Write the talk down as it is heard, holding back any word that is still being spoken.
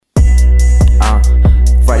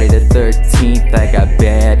Friday the 13th, I got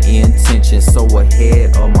bad intentions, so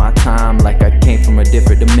ahead of my time like I came from a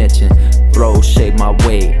different dimension. Bro, shade my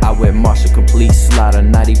way, I went Marshall, complete slaughter,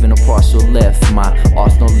 not even a partial left. My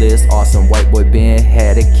arsenal is awesome, white boy Ben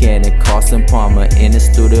had a cannon, Carson Palmer in the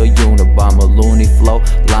studio Unabomber, loony flow,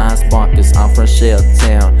 lines bonkers, I'm from Shell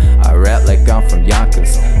Town, I rap like I'm from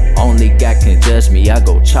Yonkers. Only God can judge me, I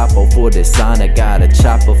go chopper for dishonor, got a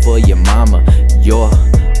chopper for your mama, your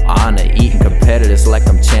honor, eating competitors like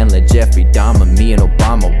I'm Chandler, Jeffrey Dahmer, me and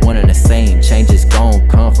Obama, one and the same. Changes gon'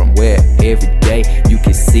 come from where every day you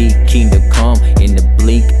can see kingdom come in the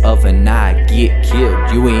blink of an eye. Get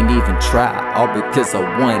killed, you ain't even try, all because of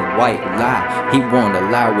one white lie. He wanna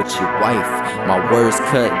lie with your wife. My words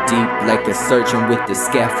cut deep like a surgeon with the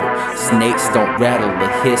scaffold. Snakes don't rattle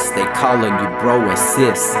or hiss, they calling you bro and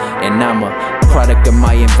sis. And I'm a product of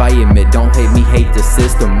my environment, don't hate me, hate the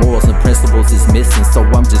system. Morals and principles is missing, so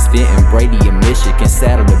I'm just venting. Brady in Michigan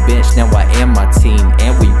sat on the bench, now I am my team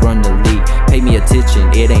and we run the league. Pay me attention,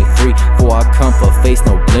 it ain't free, for I come for face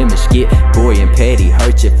no blemish. Get gory and petty,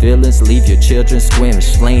 hurt your feelings, leave your children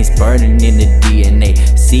squeamish. Flames burning in the DNA,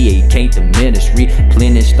 CA can't diminish.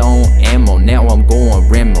 Replenished on ammo, now I'm going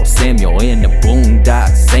Remo Samuel in the boondock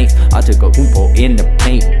Saints. I took a hoopo in the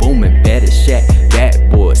paint, booming, better shack,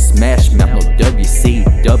 bad boy, smash mouth, no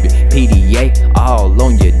WCW, PDA, all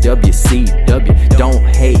on your WCW. Don't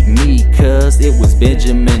hate me, cause it was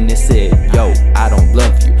Benjamin that said, yo, I don't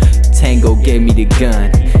love you. Tango gave me the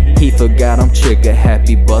gun, he forgot I'm trigger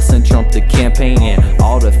happy, bustin' Trump the campaign and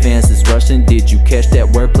all the fans is rushing. Did you catch that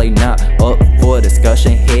wordplay? Not up for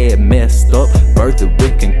discussion, head messed up, birthed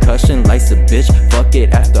with concussion, life's a bitch, fuck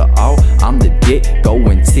it, after all, I'm the dick, go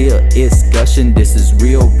until it's gushing. This is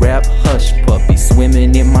real rap, hush puppy,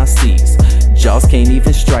 swimming in my seas. Jaws can't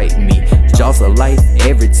even strike me, jaws of life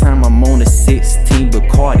every time I'm on a 16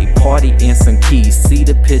 Bacardi, party and some keys. See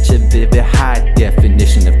the picture vivid, high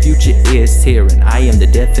definition, the future is here and I am the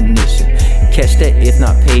definition. Catch that if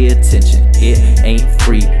not pay attention, it ain't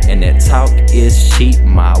free and that talk is cheap.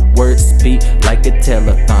 My words speak like a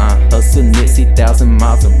telethon, hustle Nipsey 1,000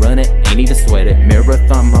 miles and run it, ain't even sweat it.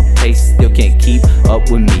 Marathon, my pace still can't keep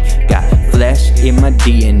up with me. Got flash in my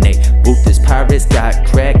DNA, boot this pirates, got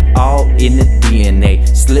crack all in the DNA.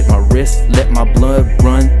 Slip my wrist, let my blood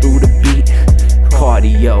run through the beat.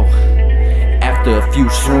 Cardio. After a few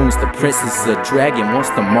shrooms, the princess is a dragon, wants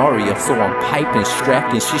the Mario, so I'm piping,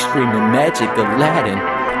 stracking, she screaming magic Aladdin.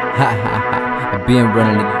 Ha ha ha, I've been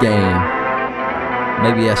running the game.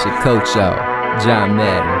 Maybe I should coach y'all, John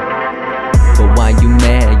Madden. But why you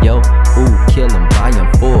mad, yo? Ooh, killin'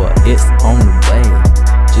 volume 4, it's on the way.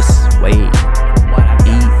 Just wait.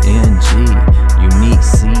 ENG, Unique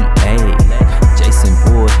CA, Jason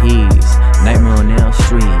Voorhees, Nightmare on Elm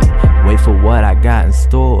Street. Wait for what I got in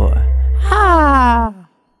store. Ha!